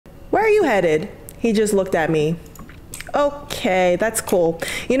Where are you headed? He just looked at me. Okay, that's cool.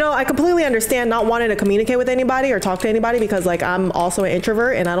 You know, I completely understand not wanting to communicate with anybody or talk to anybody because like I'm also an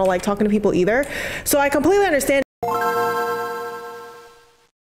introvert and I don't like talking to people either. So I completely understand.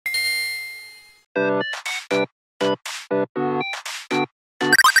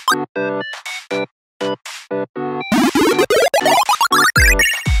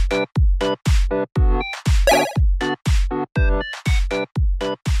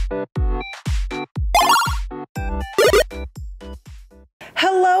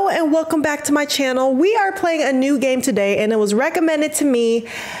 Hello and welcome back to my channel. We are playing a new game today and it was recommended to me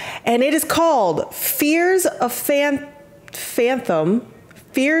and it is called Fears to Fathom.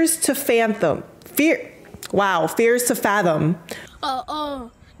 Fears to Fathom.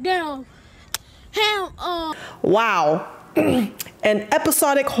 Down. Wow. An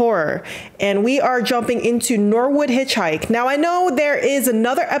episodic horror, and we are jumping into Norwood Hitchhike. Now I know there is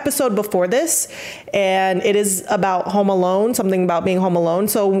another episode before this and it is about Home Alone, something about being home alone.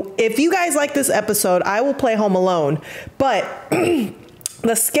 So if you guys like this episode, I will play Home Alone. But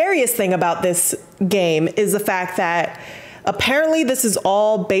the scariest thing about this game is the fact that apparently this is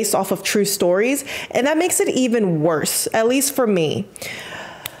all based off of true stories, and that makes it even worse, at least for me.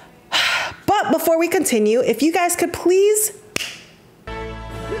 But before we continue, if you guys could please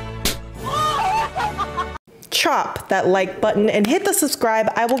chop that like button and hit the subscribe,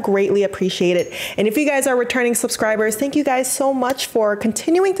 I will greatly appreciate it. And if you guys are returning subscribers, thank you guys so much for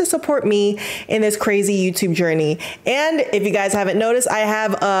continuing to support me in this crazy YouTube journey. And if you guys haven't noticed, I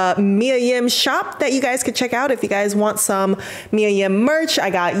have a Mia Yim shop that you guys could check out if you guys want some Mia Yim merch. I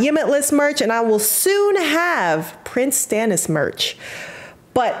got Yimitless merch and I will soon have Prince Stannis merch.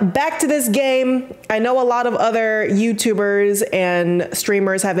 But back to this game. I know a lot of other YouTubers and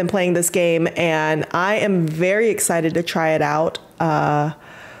streamers have been playing this game and I am very excited to try it out.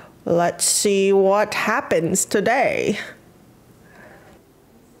 Let's see what happens today.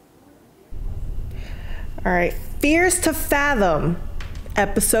 All right, Fears to Fathom,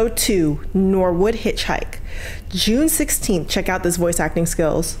 Episode 2, Norwood Hitchhike. June 16th, check out this voice acting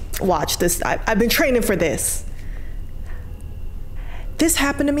skills. Watch this, I've been training for this. This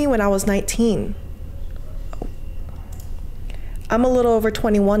happened to me when I was 19. I'm a little over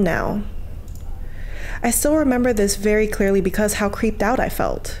 21 now. I still remember this very clearly because how creeped out I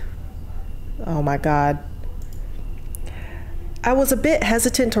felt. Oh my God. I was a bit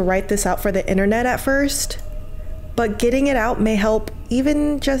hesitant to write this out for the internet at first, but getting it out may help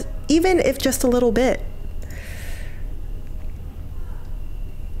even if just a little bit.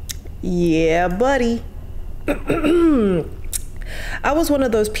 Yeah, buddy. I was one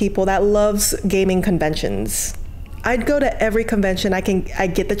of those people that loves gaming conventions. I'd go to every convention I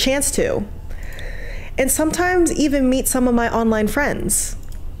get the chance to. And sometimes even meet some of my online friends.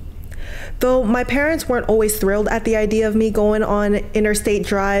 Though my parents weren't always thrilled at the idea of me going on interstate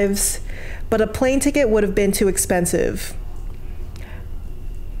drives, but a plane ticket would have been too expensive.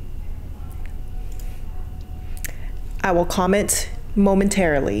 I will comment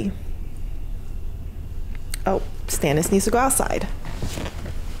momentarily. Oh, Stannis needs to go outside.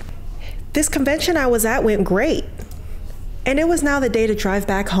 This convention I was at went great, and it was now the day to drive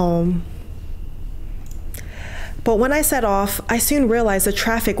back home. But when I set off, I soon realized the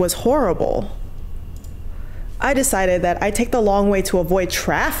traffic was horrible. I decided that I'd take the long way to avoid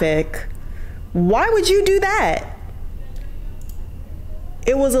traffic. Why would you do that?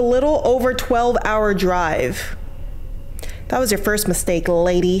 It was a little over 12-hour drive. That was your first mistake,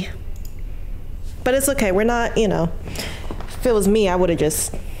 lady. But it's okay, we're not, you know, if it was me, I would have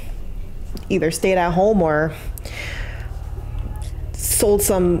just either stayed at home or sold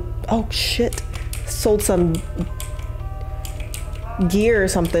some, oh shit, sold some gear or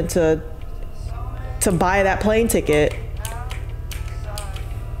something to buy that plane ticket.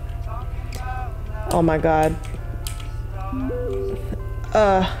 Oh my God.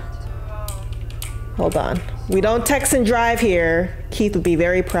 Hold on. We don't text and drive here. Keith would be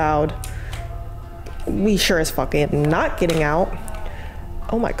very proud. We sure as fuck ain't not getting out.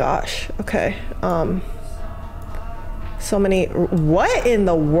 Oh my gosh. Okay. So many. What in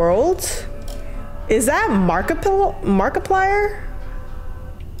the world? Is that Markiplier?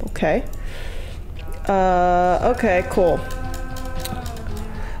 Okay. Okay, cool.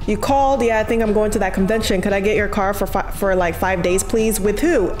 You called? Yeah, I think I'm going to that convention. Could I get your car for like 5 days, please? With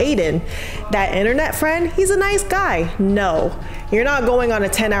who? Aiden. That internet friend? He's a nice guy. No, you're not going on a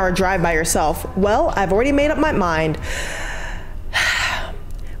 10-hour drive by yourself. Well, I've already made up my mind.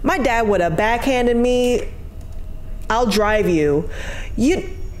 My dad would have backhanded me. I'll drive you.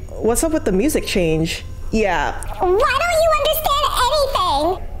 What's up with the music change? Yeah. Why don't you understand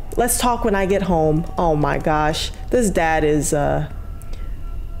anything? Let's talk when I get home. Oh my gosh. This dad is,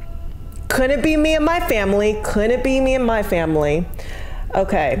 couldn't be me and my family. Couldn't be me and my family.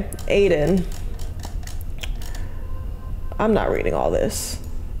 Okay, Aiden. I'm not reading all this.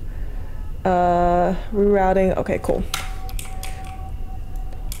 Rerouting. Okay, cool.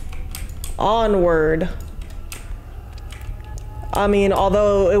 Onward. I mean,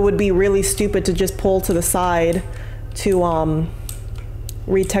 although it would be really stupid to just pull to the side to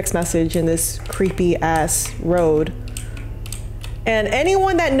read text message in this creepy ass road. And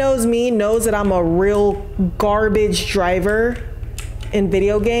anyone that knows me knows that I'm a real garbage driver in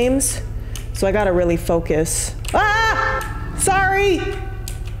video games. So I gotta really focus. Ah! Sorry!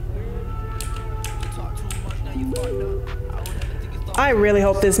 I really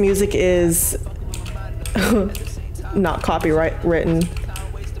hope this music is not copyright written.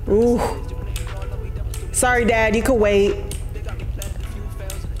 Ooh. Sorry, Dad, you could wait.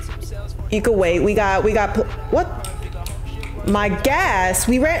 You could wait. We got, what? My gas.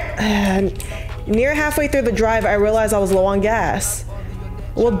 We ran, near halfway through the drive, I realized I was low on gas.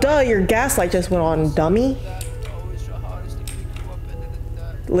 Well, duh, your gas light just went on, dummy.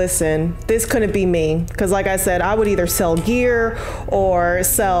 Listen, this couldn't be me. Because like I said, I would either sell gear or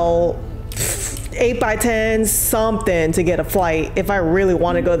sell 8x10s, something to get a flight if I really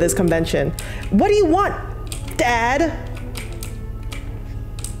want to go to this convention. What do you want, Dad?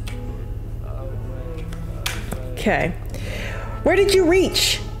 Okay. Where did you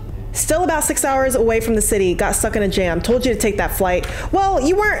reach? Still about 6 hours away from the city. Got stuck in a jam. Told you to take that flight. Well,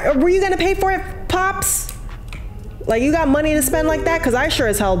 were you gonna pay for it, Pops? Like, you got money to spend like that? Because I sure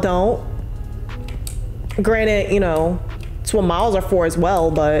as hell don't. Granted, you know, it's what miles are for as well,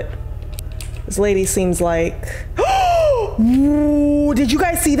 but this lady seems like... Ooh, did you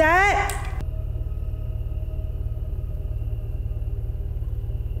guys see that?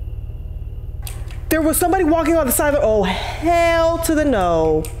 There was somebody walking on the side of the... Oh, hell to the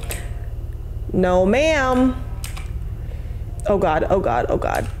no. No, ma'am. Oh, God. Oh, God. Oh,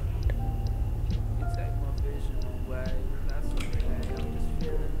 God.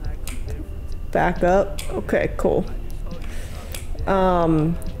 Back up. Okay, cool.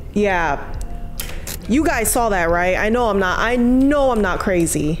 Yeah. You guys saw that, right? I know I'm not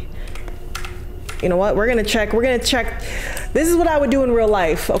crazy. You know what? We're gonna check. This is what I would do in real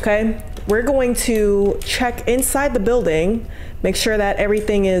life, okay? We're going to check inside the building, make sure that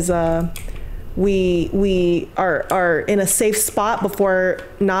everything is, we are in a safe spot before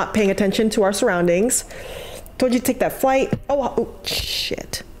not paying attention to our surroundings. Told you to take that flight. Oh,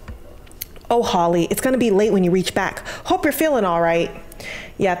 shit. Oh, Holly, it's gonna be late when you reach back. Hope you're feeling all right.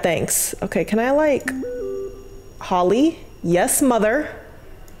 Yeah, thanks. Okay, can I like... Holly? Yes, mother.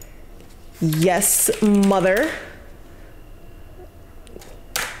 Yes, mother.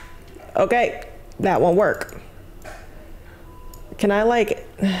 Okay, that won't work. Can I like...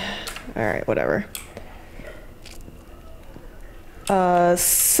 All right, whatever.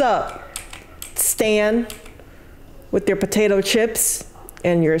 Sup, Stan, with your potato chips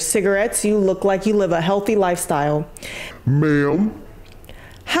and your cigarettes, you look like you live a healthy lifestyle. Ma'am.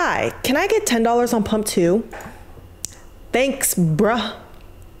 Hi, can I get $10 on pump 2? Thanks, bruh.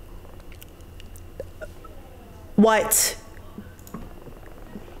 What?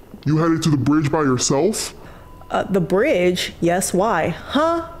 You headed to the bridge by yourself? The bridge? Yes, why?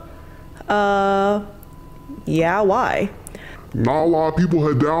 Huh? Yeah, why? Not a lot of people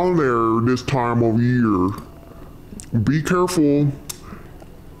head down there this time of year. Be careful.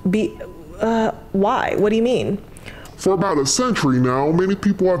 Why? What do you mean? For about a century now, many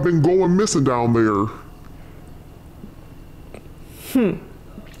people have been going missing down there.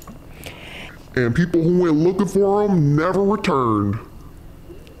 And people who went looking for them never returned.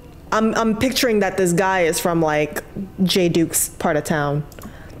 I'm picturing that this guy is from like J. Duke's part of town.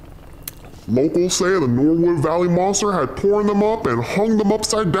 Locals say the Norwood Valley monster had torn them up and hung them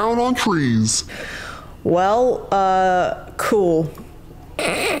upside down on trees. Well, cool.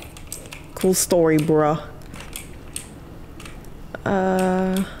 Cool story, bruh.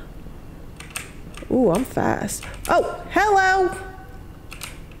 Ooh, I'm fast. Oh, hello!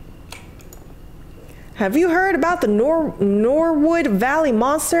 Have you heard about the Norwood Valley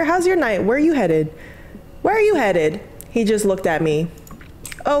monster? How's your night? Where are you headed? Where are you headed? He just looked at me.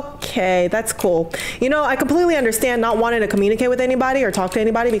 Okay, that's cool. You know, I completely understand not wanting to communicate with anybody or talk to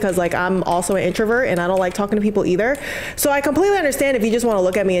anybody because like I'm also an introvert and I don't like talking to people either. So I completely understand if you just want to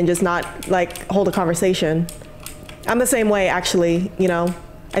look at me and just not like hold a conversation. I'm the same way actually, you know.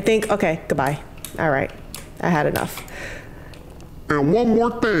 I think, okay, goodbye. All right, I had enough. And one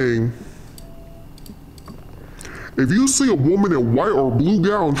more thing. If you see a woman in white or blue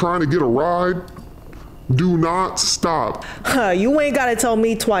gown trying to get a ride, do not stop. You ain't gotta tell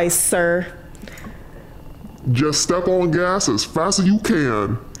me twice, sir. Just step on gas as fast as you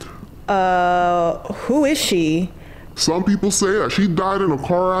can. Who is she? Some people say that she died in a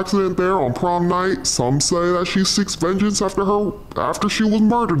car accident there on prom night. Some say that she seeks vengeance after she was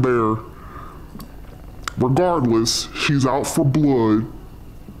murdered there. Regardless, she's out for blood.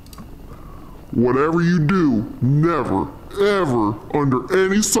 Whatever you do, never, ever, under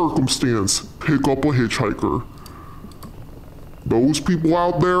any circumstance, pick up a hitchhiker. Those people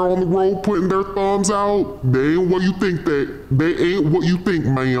out there on the road putting their thumbs out, they ain't what you think they ain't what you think,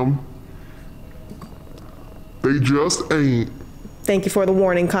 ma'am. They just ain't. Thank you for the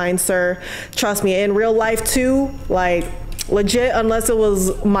warning, kind sir. Trust me, in real life too, like legit, unless it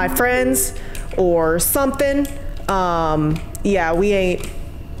was my friends or something, yeah, we ain't.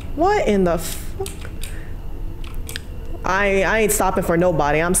 What in the fuck? I ain't stopping for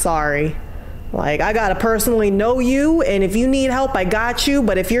nobody. I'm sorry. Like, I gotta personally know you, and if you need help, I got you.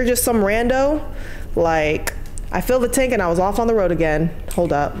 But if you're just some rando, like, I filled the tank and I was off on the road again.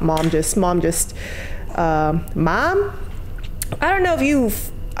 Hold up, mom just, mom, I don't know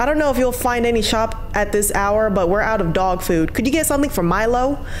if you'll find any shop at this hour, but we're out of dog food. Could you get something for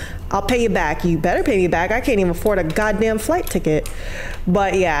Milo? I'll pay you back. You better pay me back. I can't even afford a goddamn flight ticket.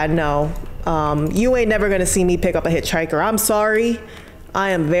 But yeah, no. You ain't never gonna see me pick up a hitchhiker. I'm sorry.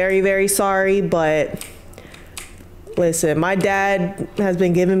 I am very, very sorry, but listen, my dad has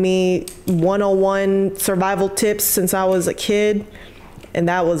been giving me 101 survival tips since I was a kid. And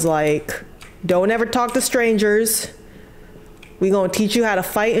that was like, don't ever talk to strangers. We gonna teach you how to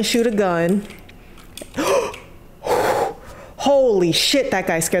fight and shoot a gun. Holy shit, that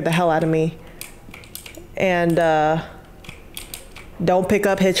guy scared the hell out of me. And don't pick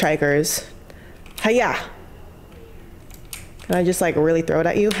up hitchhikers. Hiya. Can I just like really throw it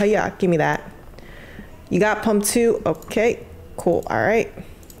at you? Hiya, give me that. You got pump two? Okay, cool, all right.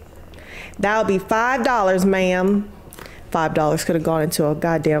 That'll be $5, ma'am. $5 could have gone into a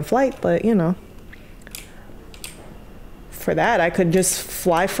goddamn flight, but you know. For that, I could just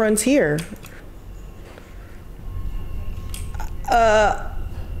fly Frontier.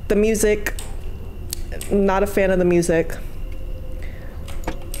 The music, not a fan of the music.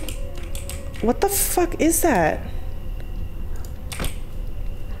 What the fuck is that?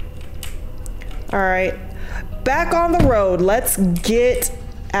 All right, back on the road. Let's get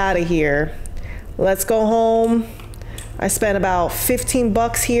out of here. Let's go home. I spent about 15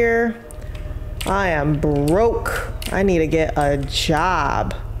 bucks here. I am broke. I need to get a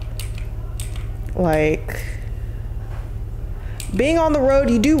job. Like, being on the road,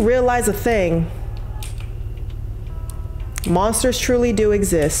 you do realize a thing. Monsters truly do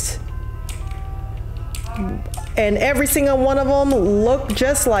exist. And every single one of them look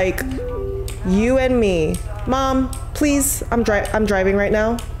just like you and me. Mom, please, I'm driving right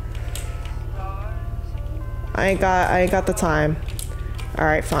now. I ain't got the time. All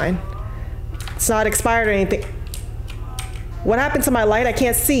right, fine. It's not expired or anything. What happened to my light? I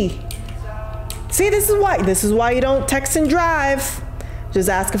can't see. See, this is why you don't text and drive. Just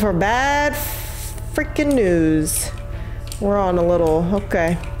asking for bad freaking news. We're on a little,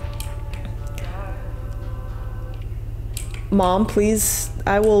 okay. Mom, please,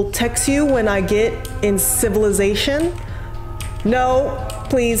 I will text you when I get in civilization. No,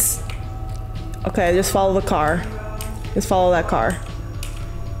 please. Okay, just follow the car. Just follow that car.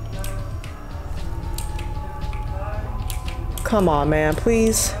 Come on, man,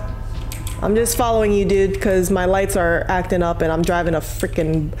 please. I'm just following you, dude, because my lights are acting up and I'm driving a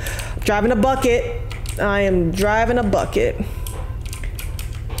bucket. I am driving a bucket.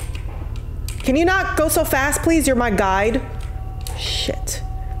 Can you not go so fast, please? You're my guide. Shit,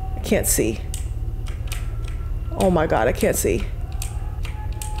 I can't see. Oh my God, I can't see.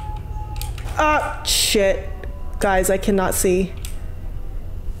 Ah, shit. Guys, I cannot see.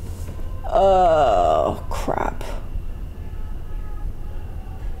 Oh, crap.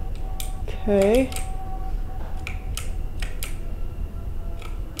 Okay.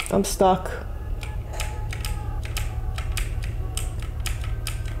 I'm stuck.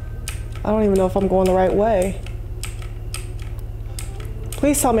 I don't even know if I'm going the right way.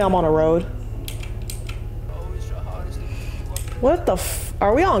 Please tell me I'm on a road. What the f-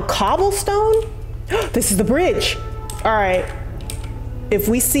 Are we on cobblestone? This is the bridge. All right. If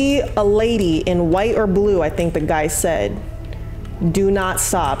we see a lady in white or blue, I think the guy said, do not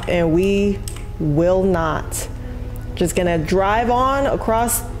stop, and we will not. Just gonna drive on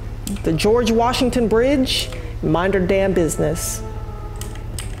across the George Washington Bridge, mind our damn business.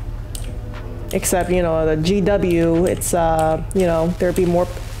 Except, you know, the GW, it's, you know, there'd be more.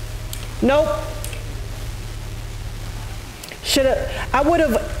 Nope. I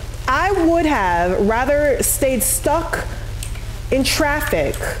would have rather stayed stuck in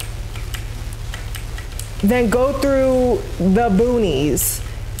traffic than go through the boonies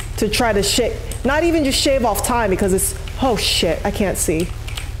to try to not even just shave off time, because it's, oh shit, I can't see.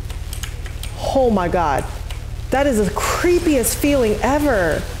 Oh my God. That is the creepiest feeling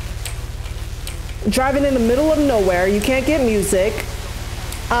ever. Driving in the middle of nowhere, you can't get music.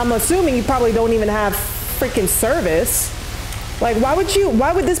 I'm assuming you probably don't even have freaking service. Like, why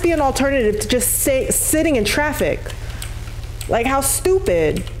would this be an alternative to just sitting in traffic? Like, how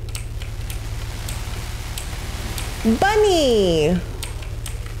stupid. Bunny!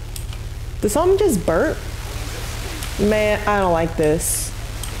 Did someone just burp? Man, I don't like this.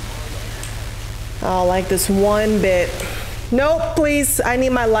 I don't like this one bit. Nope, please, I need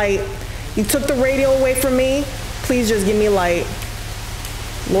my light. You took the radio away from me. Please just give me light.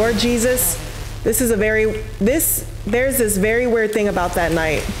 Lord Jesus, there's this very weird thing about that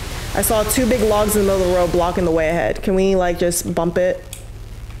night. I saw two big logs in the middle of the road blocking the way ahead. Can we like just bump it?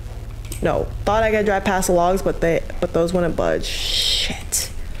 No, thought I could drive past the logs, but those wouldn't budge. Shit.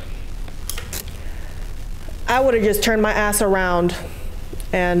 I would have just turned my ass around,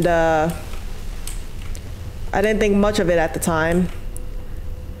 and I didn't think much of it at the time.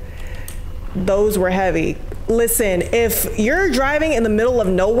 Those were heavy. Listen, if you're driving in the middle of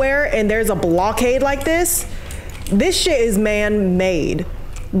nowhere and there's a blockade like this shit is man-made.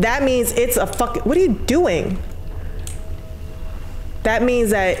 That means it's a what are you doing? That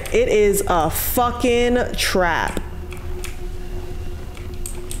means that it is a fucking trap.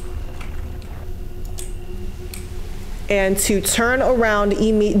 And to turn around,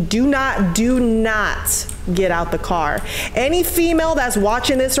 do not get out the car. Any female that's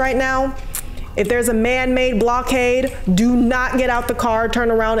watching this right now, if there's a man-made blockade, do not get out the car,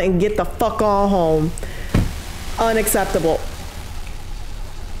 turn around and get the fuck on home. Unacceptable.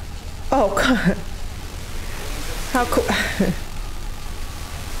 Oh, God. How cool.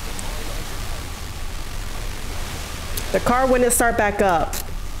 The car wouldn't start back up.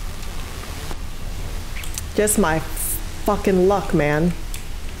 Just my fucking luck, man.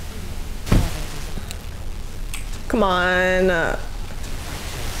 Come on. What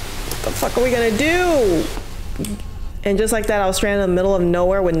the fuck are we gonna do? And just like that, I was stranded in the middle of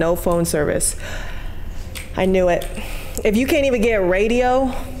nowhere with no phone service. I knew it. If you can't even get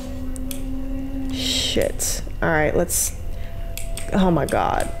radio, shit. All right, oh my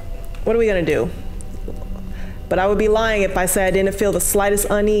God. What are we gonna do? But I would be lying if I said I didn't feel the slightest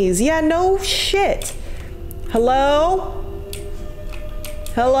unease. Yeah, no shit. Hello?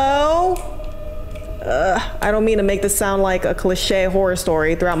 Hello? I don't mean to make this sound like a cliche horror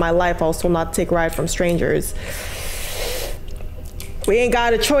story. Throughout my life, I was told not to take a ride from strangers. We ain't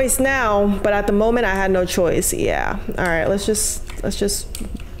got a choice now, but at the moment I had no choice. Yeah. All right, let's just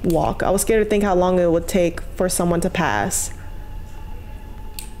walk. I was scared to think how long it would take for someone to pass.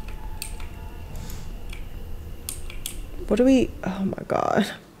 Oh my God.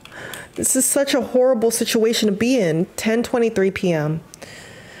 This is such a horrible situation to be in. 10:23 p.m.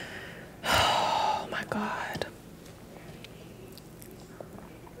 Oh my God.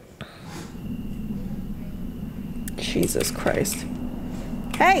 Jesus Christ.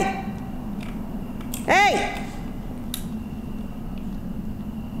 Hey! Hey!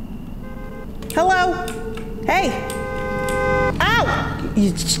 Hello? Hey! Ow!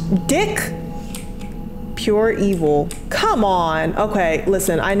 You dick! Pure evil. Come on. Okay,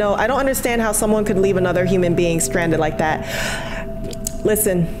 listen, I know, I don't understand how someone could leave another human being stranded like that.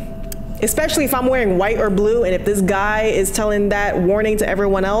 Listen, especially if I'm wearing white or blue, and if this guy is telling that warning to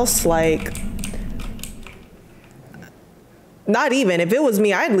everyone else, like, not even, if it was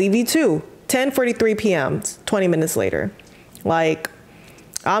me, I'd leave you too. 10:43 p.m., 20 minutes later. Like,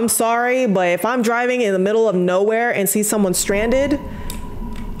 I'm sorry, but if I'm driving in the middle of nowhere and see someone stranded,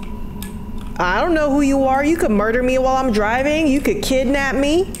 I don't know who you are. You could murder me while I'm driving. You could kidnap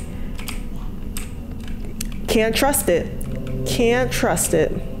me. Can't trust it. Can't trust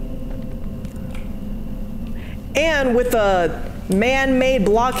it. And with a man-made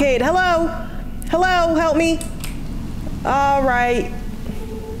blockade. Hello? Hello, help me. All right.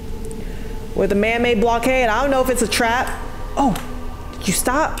 With a man-made blockade, I don't know if it's a trap. Oh, did you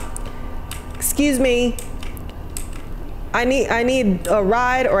stop? Excuse me. I need a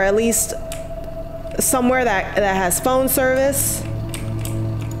ride, or at least somewhere that has phone service.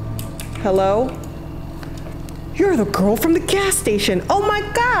 Hello? You're the girl from the gas station. Oh my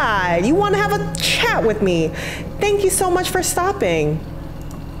God, you want to have a chat with me? Thank you so much for stopping.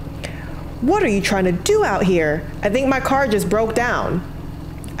 What are you trying to do out here? I think my car just broke down.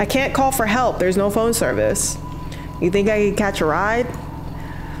 I can't call for help. There's no phone service. You think I could catch a ride?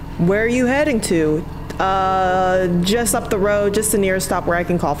 Where are you heading to? Just up the road, just the nearest stop where I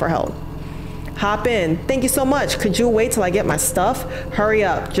can call for help. Hop in. Thank you so much. Could you wait till I get my stuff? Hurry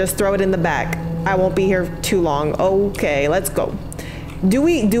up. Just throw it in the back. I won't be here too long. Okay, let's go.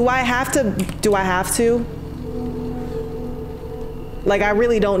 Do I have to? Like, I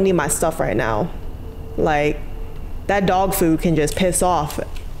really don't need my stuff right now. Like, that dog food can just piss off.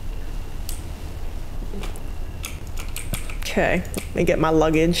 Okay, let me get my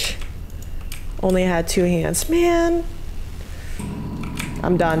luggage. Only had 2 hands. Man,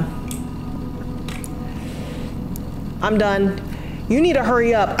 I'm done. I'm done. You need to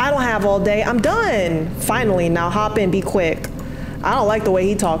hurry up. I don't have all day. I'm done. Finally, now hop in, be quick. I don't like the way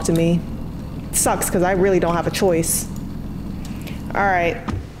he talked to me. It sucks because I really don't have a choice. All right.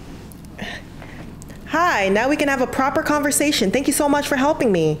 Hi, now we can have a proper conversation. Thank you so much for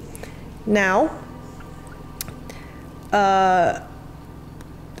helping me. Now,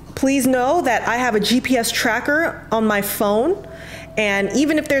 please know that I have a GPS tracker on my phone, and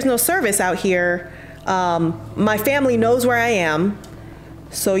even if there's no service out here, my family knows where I am,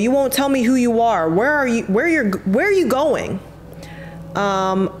 so you won't tell me who you are. Where are you going?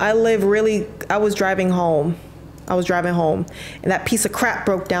 I was driving home, and that piece of crap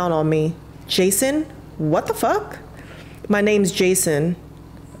broke down on me. Jason? What the fuck? My name's Jason.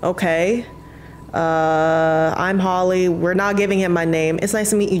 Okay. I'm Holly. We're not giving him my name. It's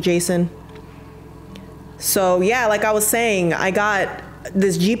nice to meet you, Jason. So yeah, like I was saying, I got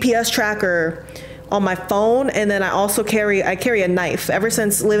this GPS tracker on my phone, and then I carry a knife. Ever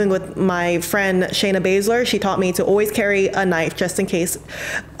since living with my friend Shayna Baszler, she taught me to always carry a knife just in case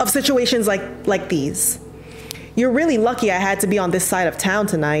of situations like these. You're really lucky I had to be on this side of town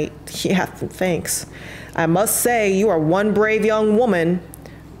tonight. Yeah, thanks. I must say, you are one brave young woman.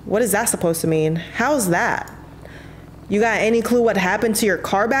 What is that supposed to mean? How's that? You got any clue what happened to your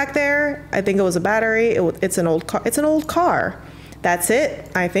car back there? I think it was a battery. It's an old car. It's an old car. That's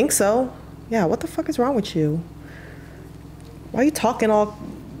it. I think so. Yeah, what the fuck is wrong with you? Why are you talking all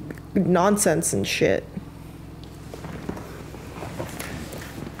nonsense and shit?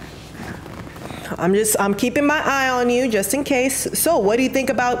 I'm keeping my eye on you just in case. So what do you think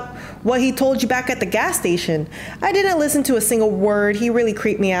about what he told you back at the gas station? I didn't listen to a single word. He really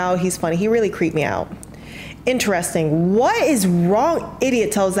creeped me out. He's funny. He really creeped me out. Interesting. What is wrong?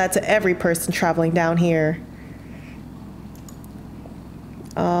 Idiot tells that to every person traveling down here.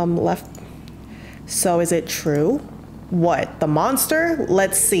 Left. So is it true? What, the monster?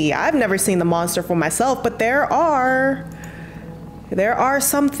 Let's see. I've never seen the monster for myself, but there are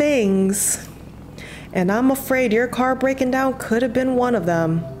some things. And I'm afraid your car breaking down could have been one of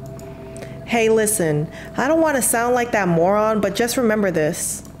them. Hey, listen, I don't want to sound like that moron, but just remember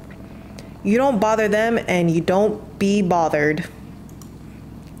this. You don't bother them and you don't be bothered.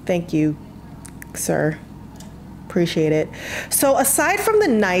 Thank you, sir. Appreciate it. So aside from the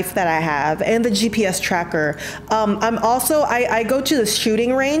knife that I have and the GPS tracker, I go to the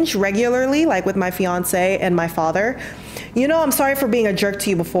shooting range regularly, like with my fiance and my father. You know, I'm sorry for being a jerk to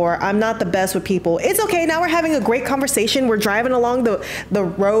you before. I'm not the best with people. It's okay. Now we're having a great conversation. We're driving along the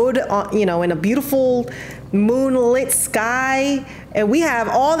road, you know, in a beautiful moonlit sky, and we have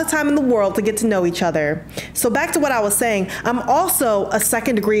all the time in the world to get to know each other. So back to what I was saying, I'm also a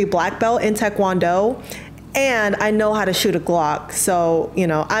 2nd degree black belt in Taekwondo, and I know how to shoot a Glock. So, you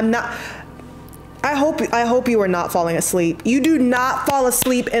know, I'm not... I hope you are not falling asleep. You do not fall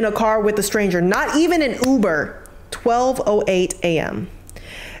asleep in a car with a stranger, not even an Uber. 12:08 a.m.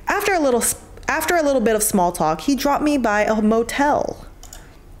 After a little bit of small talk, he dropped me by a motel.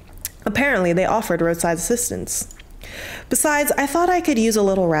 Apparently, they offered roadside assistance. Besides, I thought I could use a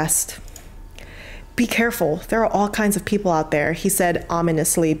little rest. Be careful, there are all kinds of people out there, he said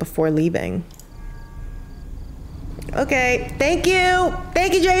ominously before leaving. Okay, thank you.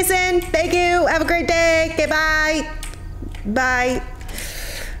 Thank you, Jason. Thank you. Have a great day. Okay, bye. Bye.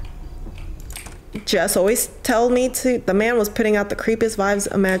 Jess always told me to, the man was putting out the creepiest vibes.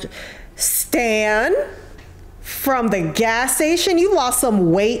 Imagine. Stan from the gas station. You lost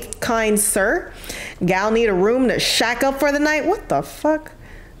some weight, kind sir. Gal need a room to shack up for the night. What the fuck?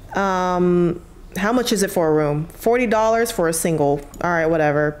 How much is it for a room? $40 for a single. All right,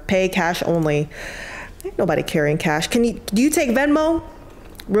 whatever. Pay cash only. Ain't nobody carrying cash. Do you take Venmo?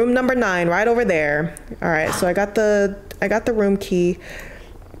 Room number 9, right over there. All right, so I got the room key.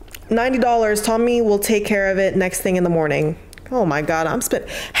 $90. Tommy will take care of it next thing in the morning. Oh my God,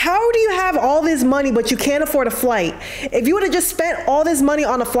 how do you have all this money but you can't afford a flight? If you would have just spent all this money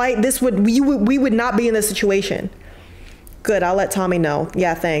on a flight, we would not be in this situation. Good, I'll let Tommy know.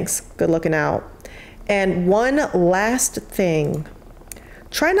 Yeah, thanks. Good looking out. And one last thing.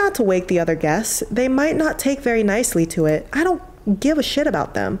 Try not to wake the other guests. They might not take very nicely to it. I don't give a shit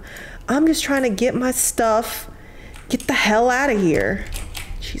about them. I'm just trying to get my stuff, get the hell out of here.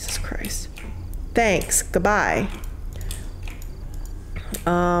 Jesus Christ. Thanks, goodbye.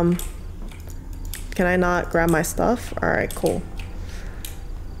 Can I not grab my stuff? All right, cool.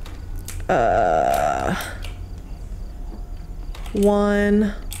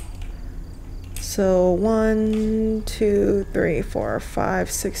 So 1, 2, 3, 4,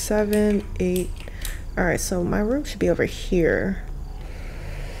 5, 6, 7, 8. All right, so my room should be over here.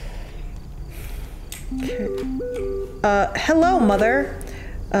 Okay. Hello, mother.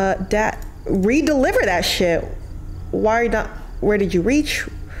 Dad, re-deliver that shit. Why are you not? Where did you reach?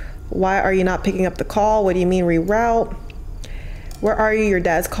 Why are you not picking up the call? What do you mean reroute? Where are you? Your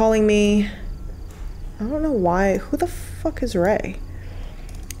dad's calling me. I don't know why. Who the fuck is Ray?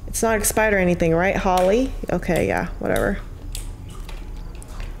 It's not expired or anything, right, Holly? Okay, yeah, whatever.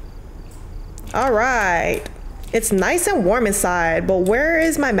 All right. It's nice and warm inside, but where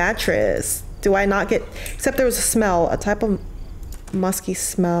is my mattress? Do I not get... Except there was a smell, a type of musky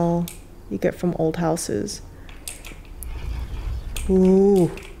smell you get from old houses.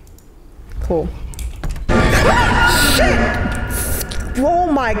 Ooh. Cool. Shit! Oh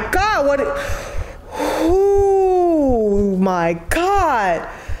my God, what... Oh my God.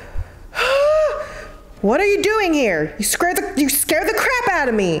 What are you doing here? You scared the crap out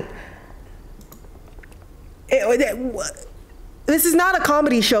of me. This is not a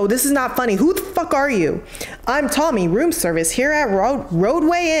comedy show. This is not funny. Who the fuck are you? I'm Tommy, room service here at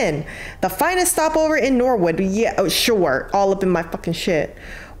Roadway Inn, the finest stopover in Norwood. Yeah, oh, sure, all up in my fucking shit.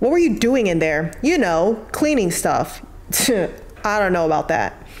 What were you doing in there? You know, cleaning stuff. I don't know about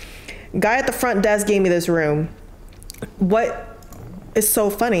that. Guy at the front desk gave me this room. What is so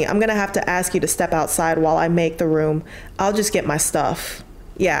funny? I'm gonna have to ask you to step outside while I make the room. I'll just get my stuff.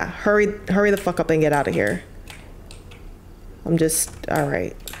 Yeah, hurry the fuck up and get out of here. I'm just, all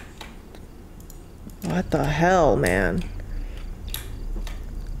right. What the hell, man?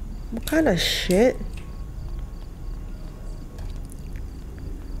 What kind of shit?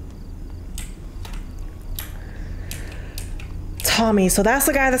 Tommy, so that's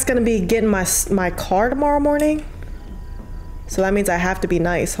the guy that's gonna be getting my car tomorrow morning? So that means I have to be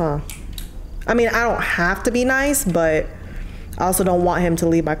nice, huh? I mean, I don't have to be nice, but I also don't want him to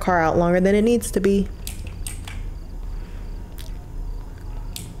leave my car out longer than it needs to be.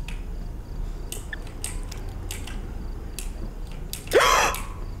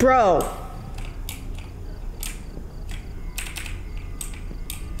 Bro.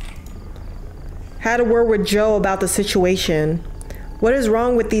 Had a word with Joe about the situation. What is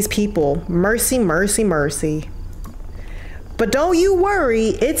wrong with these people? Mercy, mercy, mercy. But don't you worry,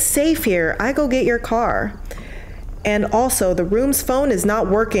 it's safe here. I go get your car. And also, the room's phone is not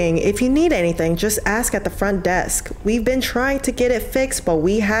working. If you need anything, just ask at the front desk. We've been trying to get it fixed, but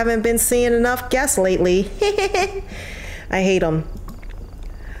we haven't been seeing enough guests lately. I hate them.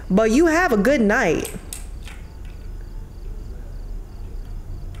 But you have a good night.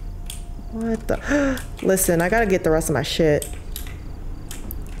 What the? Listen, I gotta get the rest of my shit.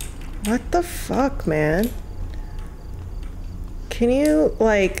 What the fuck, man? Can you,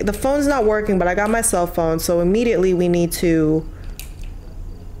 like, the phone's not working, but I got my cell phone, so immediately we need to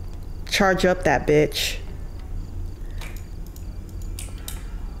charge up that bitch.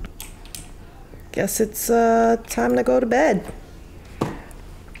 Guess it's time to go to bed.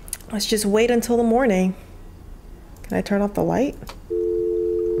 Let's just wait until the morning. Can I turn off the light?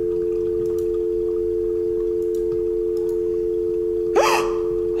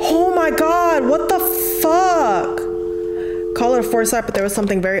 Oh my God, what the fuck? Call it a foresight, but there was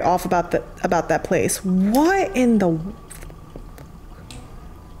something very off about that place. What in the...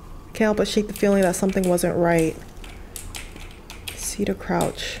 Can't help but shake the feeling that something wasn't right. Cedar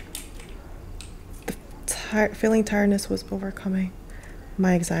crouch. The feeling tiredness was overcoming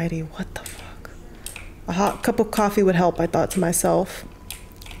my anxiety. What the fuck? A hot cup of coffee would help, I thought to myself.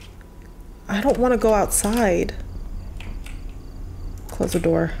 I don't want to go outside. Close the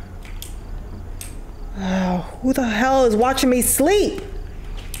door. Oh, who the hell is watching me sleep?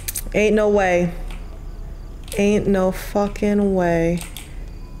 Ain't no way. Ain't no fucking way.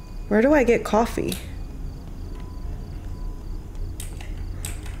 Where do I get coffee?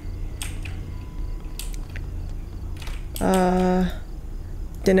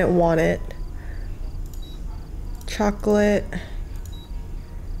 Didn't want it. chocolate,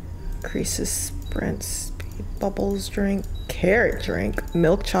 increases sprint speed, bubbles drink, carrot drink,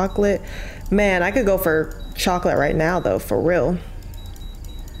 milk chocolate. Man, I could go for chocolate right now though, for real.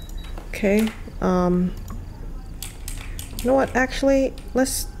 Okay, you know what, actually,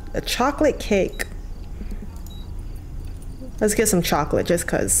 a chocolate cake. Let's get some chocolate just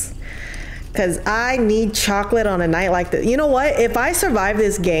cause I need chocolate on a night like this. You know what, if I survive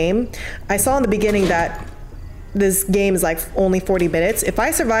this game, I saw in the beginning that this game is like only 40 minutes. If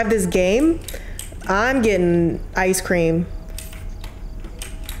I survive this game, I'm getting ice cream.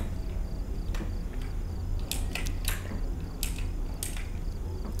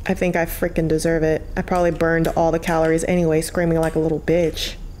 I think I freaking deserve it. I probably burned all the calories anyway, screaming like a little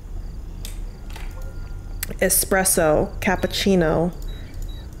bitch. Espresso, cappuccino.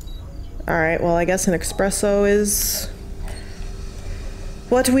 All right, well, I guess an espresso is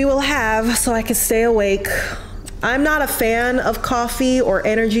what we will have so I can stay awake. I'm not a fan of coffee or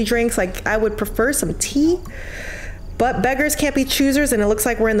energy drinks. Like, I would prefer some tea, but beggars can't be choosers, and it looks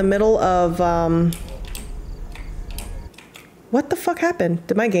like we're in the middle of, what the fuck happened?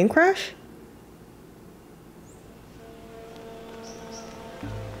 Did my game crash?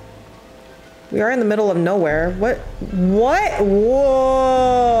 We are in the middle of nowhere. What?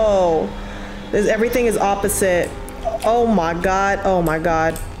 Whoa! Everything is opposite. Oh my God, oh my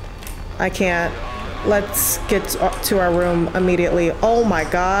God. I can't. Let's get to our room immediately. Oh my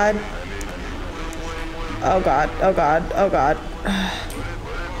God. Oh God, oh God, oh God.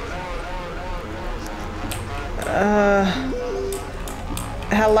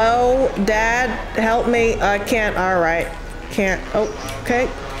 Hello, Dad, help me. I can't, all right. Can't, oh, okay.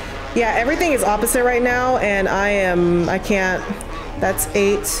 Yeah, everything is opposite right now, and I can't. That's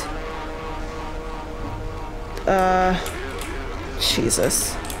 8.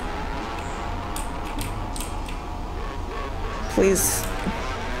 Jesus. Please.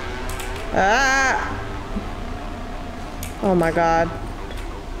 Ah! Oh my God.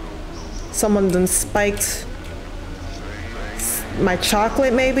 Someone done spiked my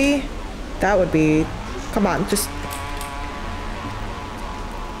chocolate, maybe? That would be, come on, just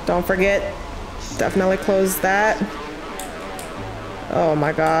don't forget, definitely close that. Oh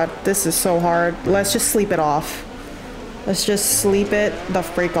my God, this is so hard. Let's just sleep it off. Let's just sleep it the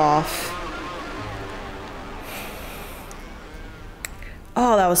freak off.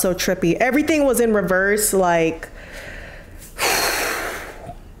 Oh, that was so trippy. Everything was in reverse, like,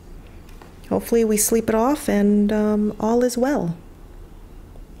 hopefully we sleep it off and all is well.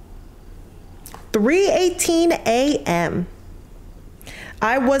 3:18 a.m.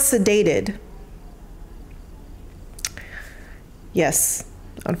 I was sedated. Yes,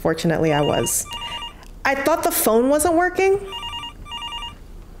 unfortunately I was. I thought the phone wasn't working.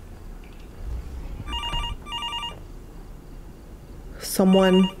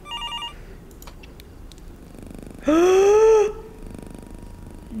 Someone.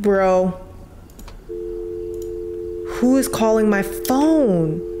 Bro. Who is calling my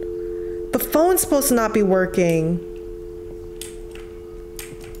phone? The phone's supposed to not be working.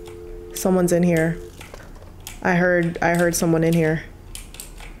 Someone's in here. I heard someone in here.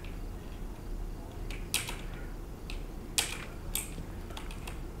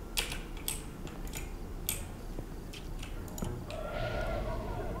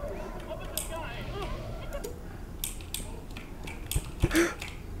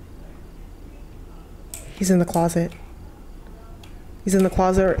 He's in the closet. He's in the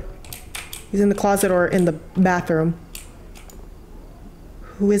closet. He's in the closet or in the bathroom.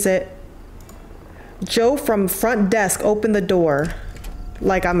 Who is it? Joe from front desk opened the door.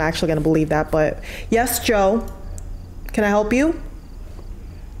 Like, I'm actually gonna believe that, but yes, Joe. Can I help you?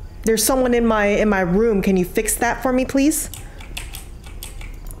 There's someone in my room. Can you fix that for me, please?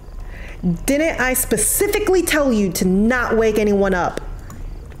 Didn't I specifically tell you to not wake anyone up?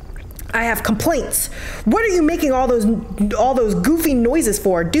 I have complaints. What are you making all those goofy noises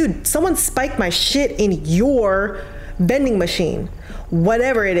for? Dude, someone spiked my shit in your vending machine.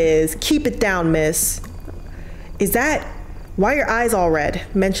 Whatever it is, keep it down, miss. Is that why are your eyes all red?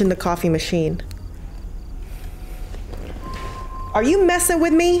 Mention the coffee machine. Are you messing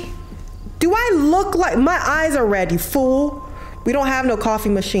with me? Do I look like my eyes are red, you fool? We don't have no coffee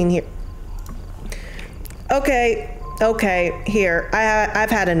machine here. Okay, here. I've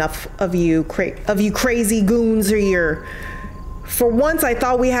had enough of you crazy goons here. For once, I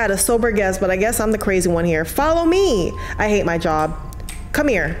thought we had a sober guest, but I guess I'm the crazy one here. Follow me. I hate my job. Come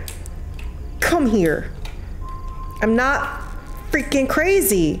here. Come here. I'm not freaking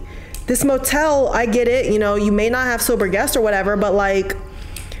crazy. This motel, I get it. You know, you may not have sober guests or whatever, but like,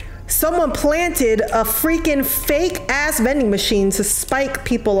 Someone planted a freaking fake ass vending machine to spike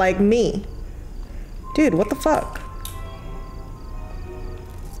people like me. Dude, what the fuck?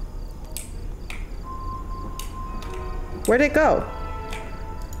 Where'd it go?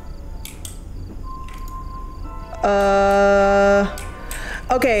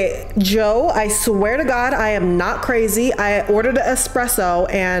 Okay, Joe, I swear to God, I am not crazy. I ordered an espresso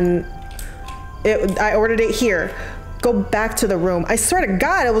and I ordered it here. Go back to the room. I swear to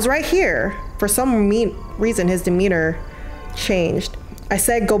God, it was right here. For some reason, his demeanor changed. I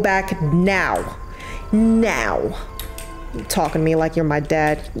said go back now. Now. You're talking to me like you're my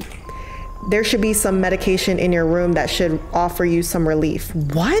dad. There should be some medication in your room that should offer you some relief.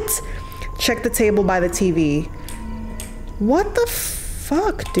 What? Check the table by the TV. What the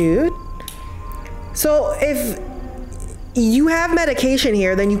fuck, dude? So if you have medication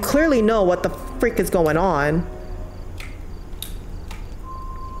here, then you clearly know what the freak is going on.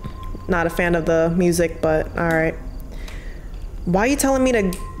 Not a fan of the music, but all right. Why are you telling me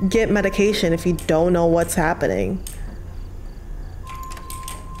to get medication if you don't know what's happening?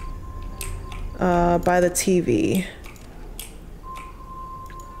 By the TV.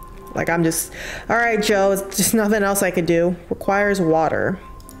 Like I'm just, all right, Joe, it's just nothing else I could do. Requires water.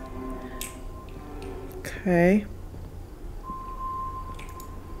 Okay.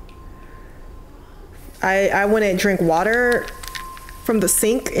 I wouldn't drink water from the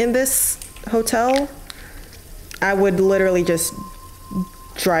sink in this hotel. I would literally just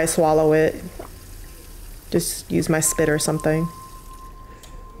dry swallow it. Just use my spit or something.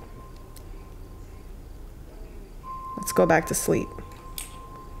 Let's go back to sleep.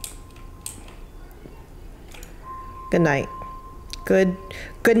 Good night. Good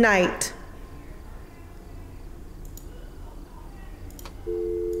night.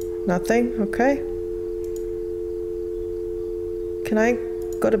 Nothing? Okay. Can I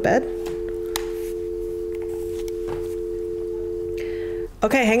go to bed?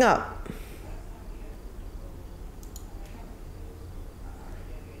 Okay, hang up.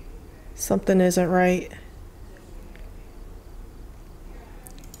 Something isn't right.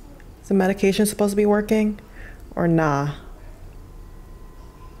 Is the medication supposed to be working? Or nah?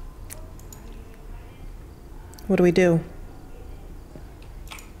 What do we do?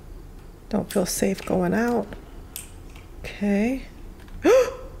 Don't feel safe going out. Okay.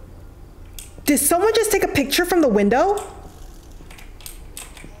 Did someone just take a picture from the window?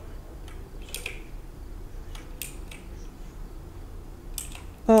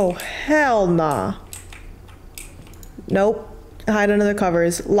 Oh, hell nah. Nope. Hide under the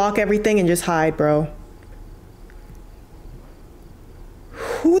covers. Lock everything and just hide, bro.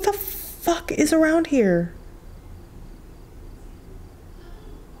 Who the fuck is around here?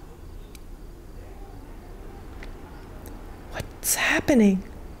 What's happening?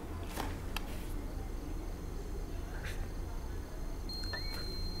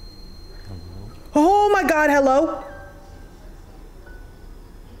 Oh my God, hello?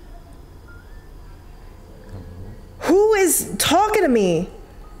 Who is talking to me?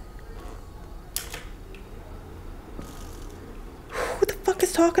 Who the fuck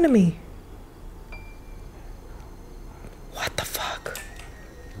is talking to me? What the fuck?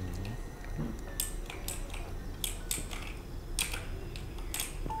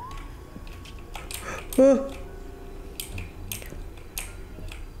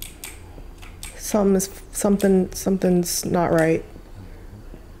 Something's not right.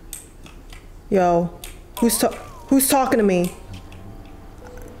 Yo, who's talking to me?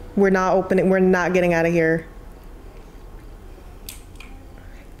 We're not getting out of here.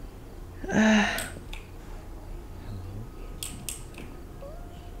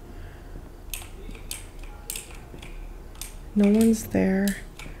 No one's there.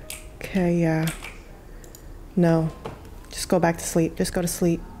 Okay, yeah. No. Just go back to sleep. Just go to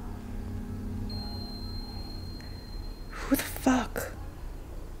sleep. Who the fuck?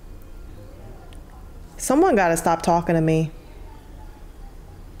 Someone gotta stop talking to me.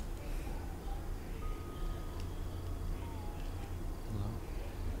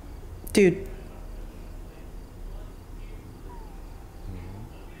 Dude.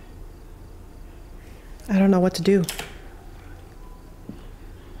 I don't know what to do.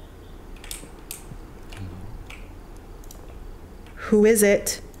 Who is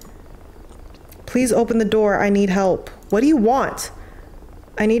it? Please open the door. I need help. What do you want?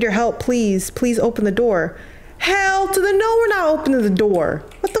 I need your help, please. Please open the door. Hell to the no, we're not opening the door.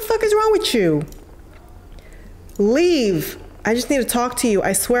 What the fuck is wrong with you? Leave. I just need to talk to you.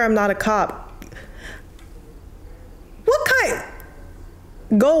 I swear I'm not a cop. What kind?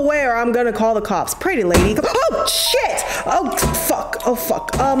 Go away or I'm gonna call the cops. Pretty lady. Oh, shit! Oh, fuck. Oh,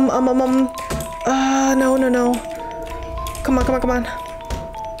 fuck. No. Come on.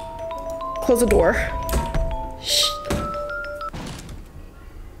 Close the door. Shh.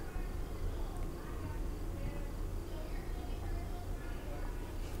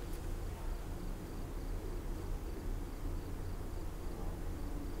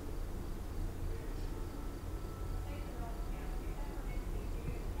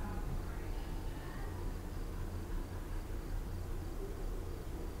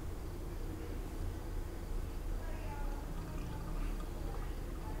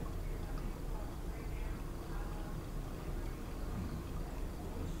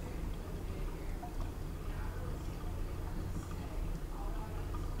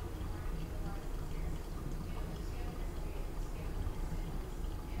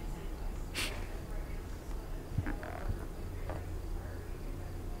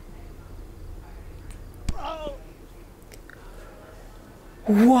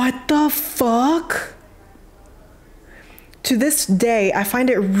 What the fuck? To this day, I find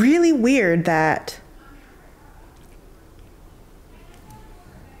it really weird that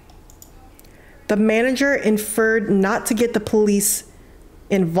the manager inferred not to get the police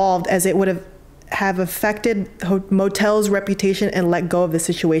involved as it would have affected motel's reputation and let go of the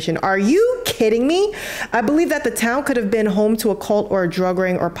situation. Are you kidding me? I believe that the town could have been home to a cult or a drug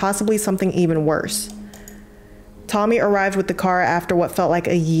ring or possibly something even worse. Tommy arrived with the car after what felt like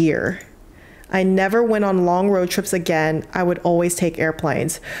a year. I never went on long road trips again. I would always take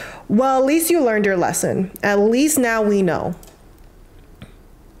airplanes. Well, at least you learned your lesson. At least now we know.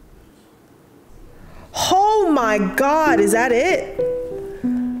 Oh my God, is that it?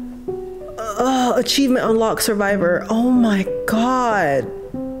 Achievement unlocked, survivor. Oh my God.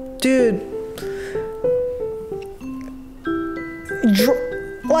 Dude.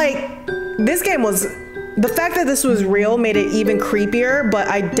 Like, this game was... The fact that this was real made it even creepier, but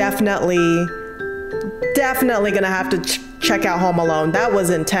I definitely gonna have to check out Home Alone. That was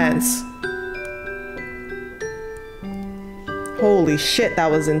intense. Holy shit,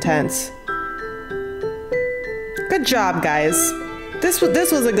 that was intense. Good job, guys. This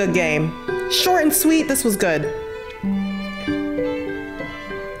was a good game. Short and sweet, this was good.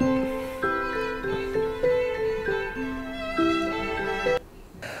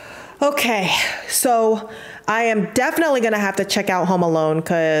 Okay, so I am definitely gonna have to check out Home Alone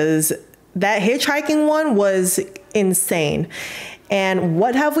because that hitchhiking one was insane. And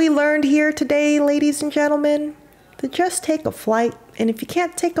what have we learned here today, ladies and gentlemen? To just take a flight. And if you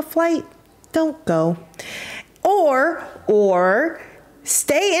can't take a flight, don't go. Or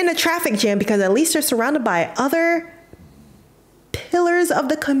stay in a traffic jam because at least you're surrounded by other pillars of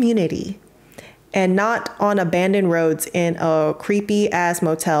the community. And not on abandoned roads in a creepy ass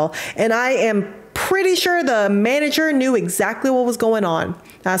motel. And I am pretty sure the manager knew exactly what was going on.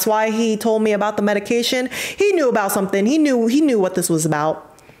 That's why he told me about the medication. He knew about something. He knew what this was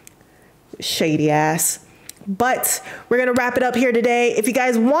about. Shady ass. But we're gonna wrap it up here today. If you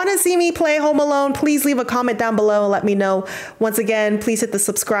guys want to see me play Home Alone, please leave a comment down below and let me know. Once again, please hit the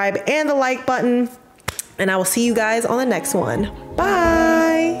subscribe and the like button. And I will see you guys on the next one.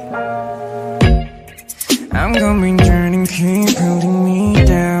 Bye. I'm going turning, keep holding me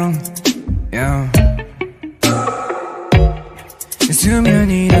down. Yeah.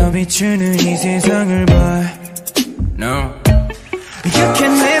 수면이 더 비추는 이 세상을 봐.